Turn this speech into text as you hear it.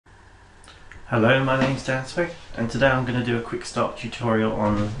Hello, my name's Dan Swig, and today I'm going to do a quick start tutorial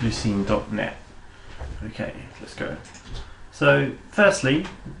on Lucene.net. Okay, let's go. So, firstly,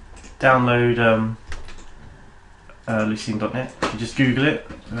 download Lucene.net. If you just Google it,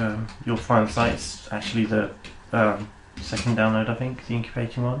 you'll find the site. It's actually the second download, I think, the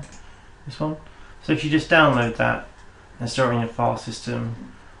incubating one, this one. So if you just download that and store it in your file system,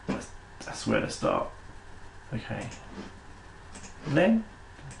 that's where to start. Okay. And then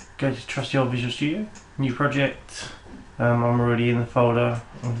go to Trusty Old Visual Studio, new project. I'm already in the folder.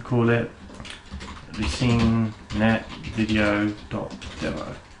 I'm going to call it Lucene.net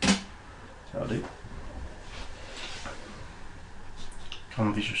video.demo. That'll do. Come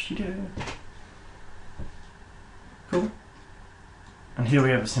on, Visual Studio. Cool. And here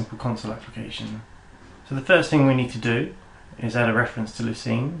we have a simple console application. So the first thing we need to do is add a reference to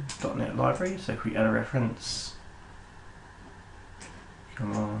Lucene.net library. So if we add a reference,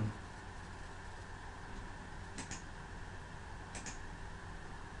 come on.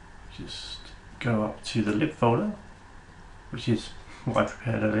 Just go up to the lib folder, which is what I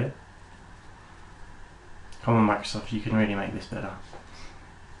prepared earlier. Come on, Microsoft, you can really make this better.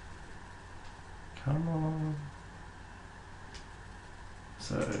 Come on.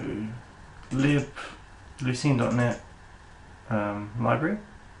 So, lib Lucene.net library.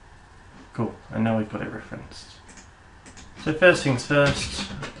 Cool, and now we've got it referenced. So first things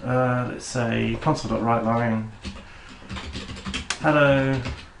first, let's say console.writeline hello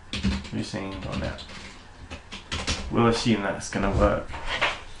Lucene.net. We'll assume that's going to work.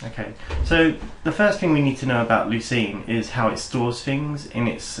 Okay, so the first thing we need to know about Lucene is how it stores things in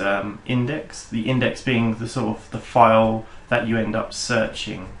its index, the index being the sort of the file that you end up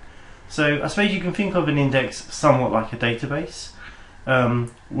searching. So I suppose you can think of an index somewhat like a database,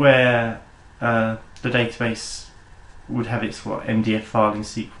 where the database would have its MDF file in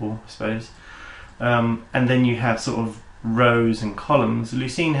SQL, I suppose, and then you have sort of rows and columns.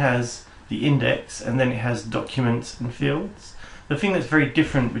 Lucene has the index, and then it has documents and fields. The thing that's very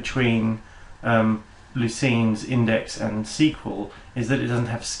different between Lucene's index and SQL is that it doesn't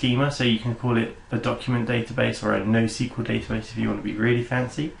have schema, so you can call it a document database or a NoSQL database if you want to be really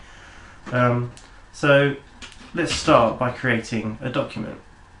fancy. So let's start by creating a document.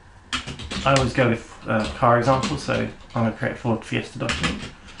 I always go with car example, so I'm going to create a Ford Fiesta document.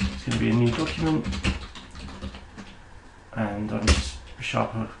 It's going to be a new document, and I'm just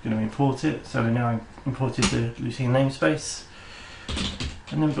going to import it. So now I've imported the Lucene namespace,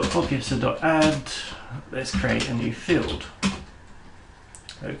 and then we've got Ford Fiesta.add. Let's create a new field.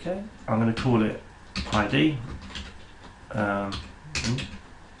 Okay, I'm going to call it ID. 1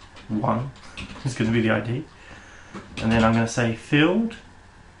 is going to be the ID, and then I'm going to say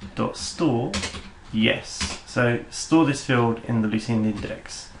field.store yes. So store this field in the Lucene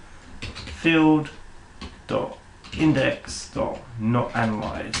index.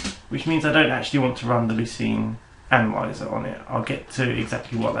 Field.index.notAnalyzed, which means I don't actually want to run the Lucene analyzer on it. I'll get to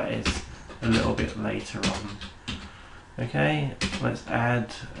exactly what that is a little bit later on. Okay, let's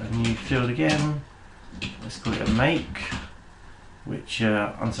add a new field again. Let's call it a make, which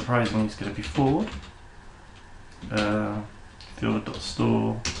unsurprisingly is going to be Ford.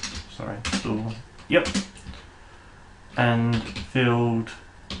 Field.store, store, yep, and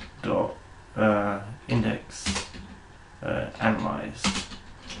field.index analyzed.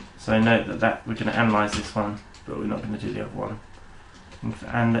 So note that we're going to analyze this one, but we're not going to do the other one.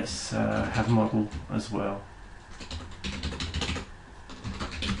 And let's have model as well.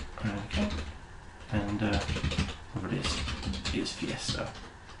 Okay, and what it is Fiesta.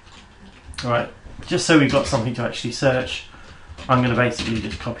 Alright, just so we've got something to actually search, I'm going to basically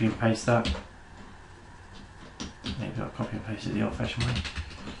just copy and paste that. Maybe I'll copy and paste it the old-fashioned way.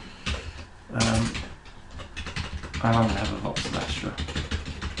 And I'm going to have a voxel astra,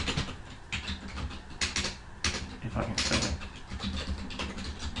 if I can spell it.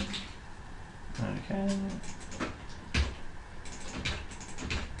 Okay.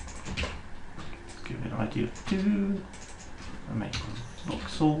 Let's give it an ID of 2. I make a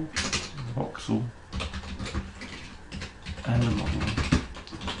voxel, and a model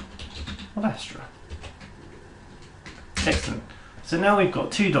of Astra. Excellent. So now we've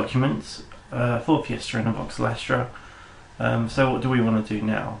got 2 documents, Ford Fiesta and a voxel Astra. So what do we want to do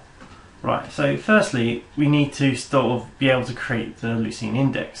now? Right, so firstly we need to sort of be able to create the Lucene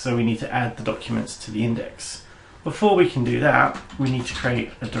index, so we need to add the documents to the index. Before we can do that, we need to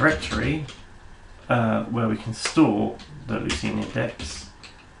create a directory where we can store the Lucene index.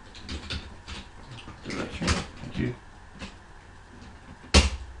 Directory, thank you.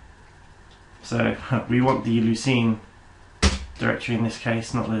 So we want the Lucene directory in this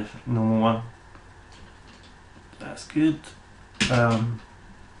case, not the normal one. that's good.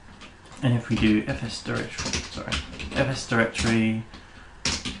 And if we do fs directory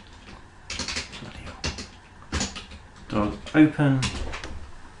dot open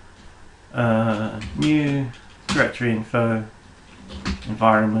new directory info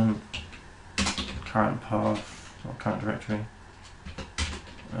environment current path or current directory,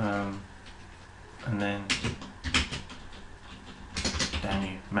 and then down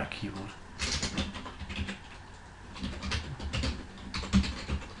you Mac keyboard.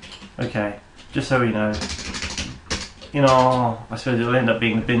 Okay, just so we know, in our, I suppose it'll end up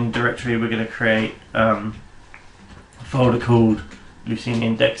being the bin directory, we're going to create a folder called Lucene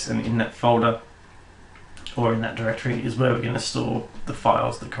Index, and in that folder, or in that directory, is where we're going to store the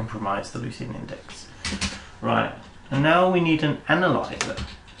files that comprise the Lucene Index. Right, and now we need an analyzer,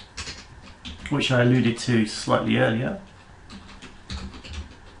 which I alluded to slightly earlier.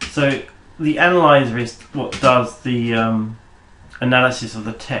 So the analyzer is what does the analysis of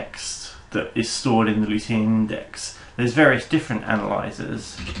the text that is stored in the Lucene Index. There's various different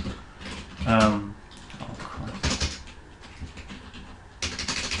analyzers. Oh Christ.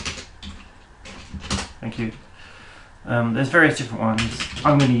 Thank you. There's various different ones.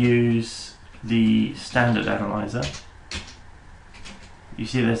 I'm going to use the standard analyzer. You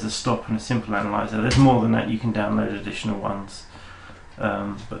see there's a stop and a simple analyzer. There's more than that, you can download additional ones.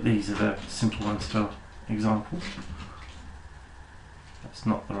 But these are the simple ones for example. That's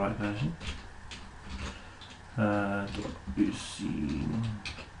not the right version. Lucene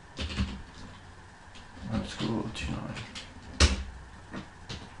underscore 29.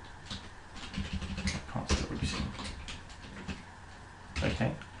 I can't spell Lucene.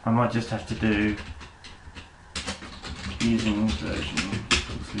 Okay, I might just have to do using version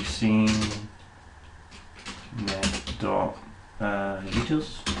Lucene net dot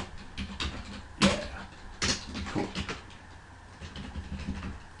utils. Yeah, cool.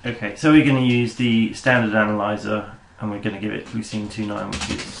 Okay, so we're going to use the standard analyzer, and we're going to give it Lucene 2.9,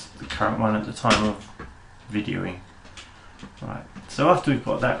 which is the current one at the time of videoing. Right, so after we've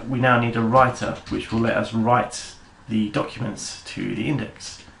got that, we now need a writer, which will let us write the documents to the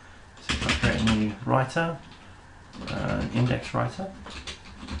index. So if I create a new writer, an index writer,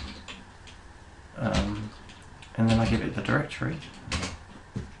 and then I give it the directory.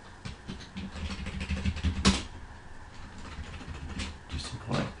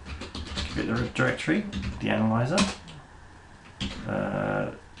 Give it the directory, the analyzer.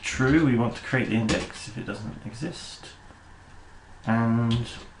 True, we want to create the index if it doesn't exist. And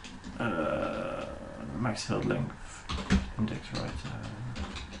max field length, index writer,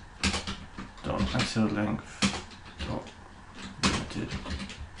 dot max field length, dot limited.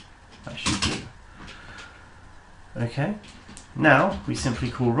 That should do. Okay, now we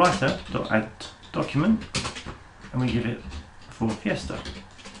simply call writer dot add document, and we give it for Fiesta.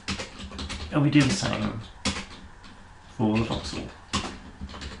 And we do the same for the voxel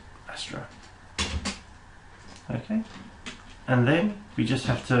Astra. Okay, and then we just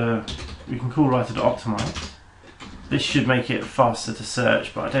have to, we can call writer.optimize. This should make it faster to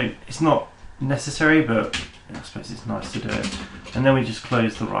search, but it's not necessary, but I suppose it's nice to do it. And then we just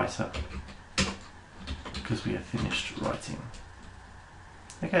close the writer because we have finished writing.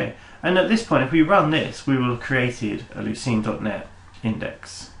 Okay, and at this point, if we run this, we will have created a Lucene.net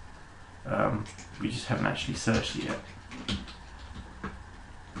index. We just haven't actually searched it yet.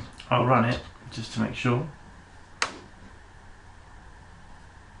 I'll run it just to make sure.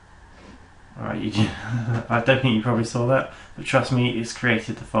 Alright, I don't think you probably saw that, but trust me, it's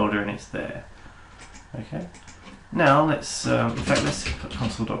created the folder and it's there. Okay, now let's, in fact, let's put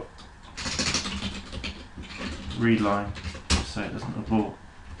console.readline just so it doesn't abort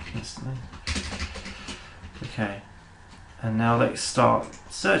instantly. Okay. And now let's start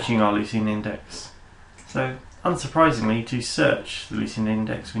searching our Lucene Index. So, unsurprisingly, to search the Lucene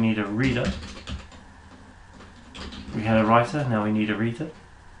Index, we need a reader. We had a writer, now we need a reader.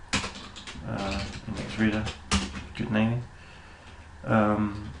 Index reader, good naming.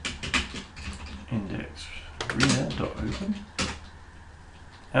 Index reader dot open,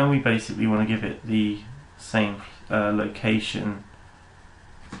 and we basically want to give it the same location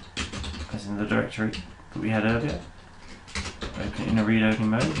as in the directory that we had earlier. Open it in a read-only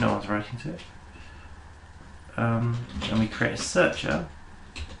mode, no one's writing to it. And we create a searcher.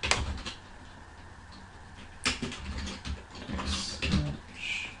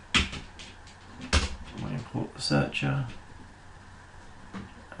 Search. We import the searcher.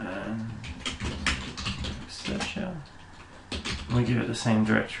 And searcher. And we give it the same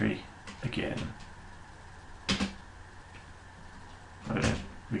directory again. Oh, no,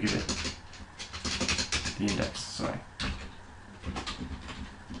 we give it the index, sorry.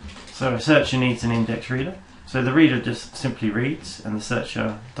 So a searcher needs an index reader. So the reader just simply reads, and the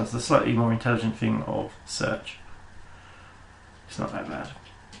searcher does the slightly more intelligent thing of search. It's not that bad.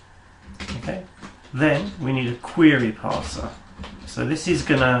 Okay. Then we need a query parser. So this is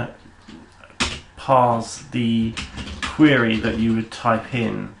going to parse the query that you would type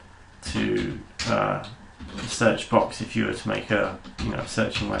in to the search box if you were to make a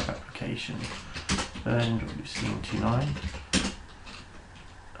searching web application. And Lucene 2.9.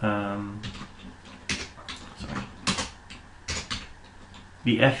 Sorry.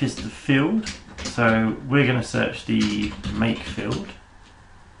 The F is the field, so we're going to search the make field,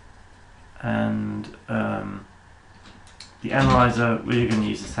 and the analyzer, we're going to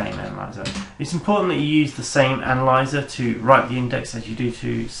use the same analyzer. It's important that you use the same analyzer to write the index as you do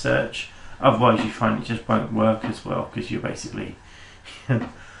to search, otherwise you find it just won't work as well, because you're basically I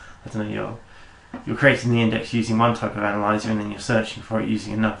don't know, you're creating the index using one type of analyzer and then you're searching for it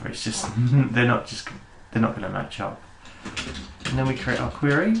using another. It's just they're not going to match up. And then we create our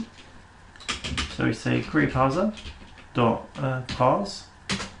query. So we say query parser dot parse.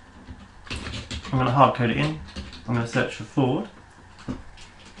 I'm going to hard code it in. I'm going to search for Ford,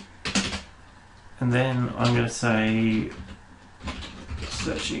 and then I'm going to say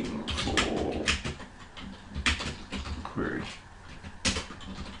searching for query,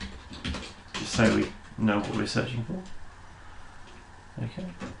 just so we know what we're searching for. Okay.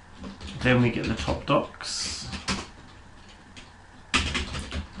 Then we get the top docs.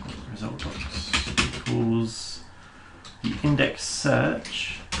 Result docs equals the index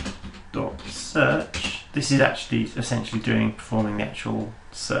search dot search. This is actually essentially performing the actual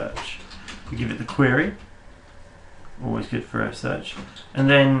search. We give it the query, always good for a search, and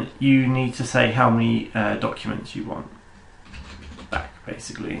then you need to say how many documents you want back,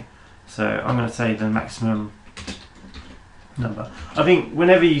 basically. So I'm going to say the maximum number. I think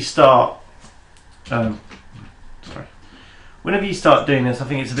whenever you start whenever you start doing this, I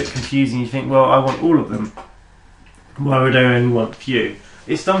think it's a bit confusing. You think, well, I want all of them, why would I only want a few?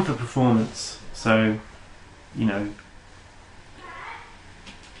 It's done for performance, so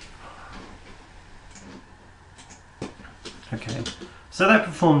okay, so that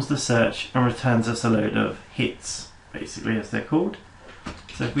performs the search and returns us a load of hits, basically, as they're called.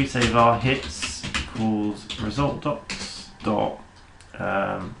 So if we say var hits equals result docs dot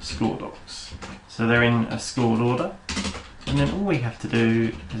score docs, so they're in a scored order, and then all we have to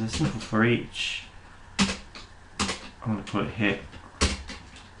do is a simple for each. I'm going to call it hit,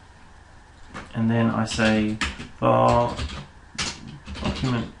 and then I say var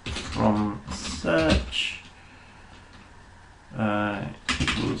document from search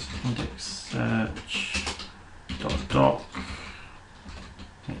equals index search dot doc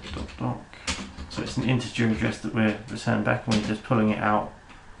hit dot doc. So it's an integer address that we're returning back, and we're just pulling it out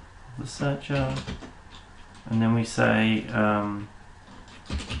of the searcher. And then we say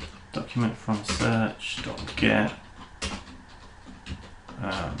document from search dot get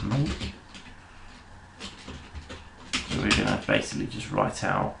make. So we're going to basically just write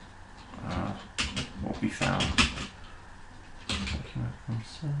out what we found. Document from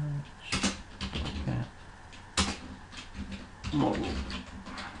search dot get model.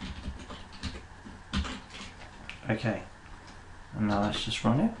 Okay, and now let's just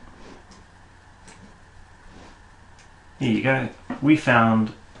run it. Here you go. We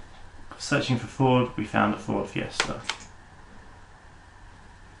found, searching for Ford, we found a Ford Fiesta.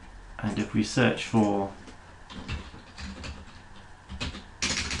 And if we search for,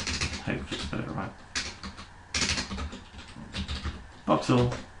 hopefully it's got it right,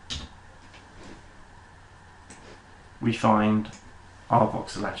 Vauxhall, we find our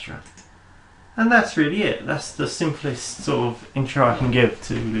Vauxhall Astra. And that's really it. That's the simplest sort of intro I can give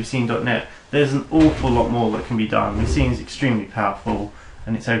to Lucene.net. There's an awful lot more that can be done. Lucene is extremely powerful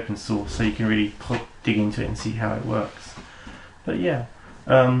and it's open source, so you can really dig into it and see how it works. But yeah,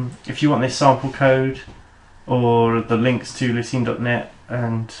 if you want this sample code or the links to Lucene.net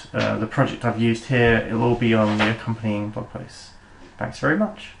and the project I've used here, it'll all be on the accompanying blog posts. Thanks very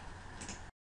much.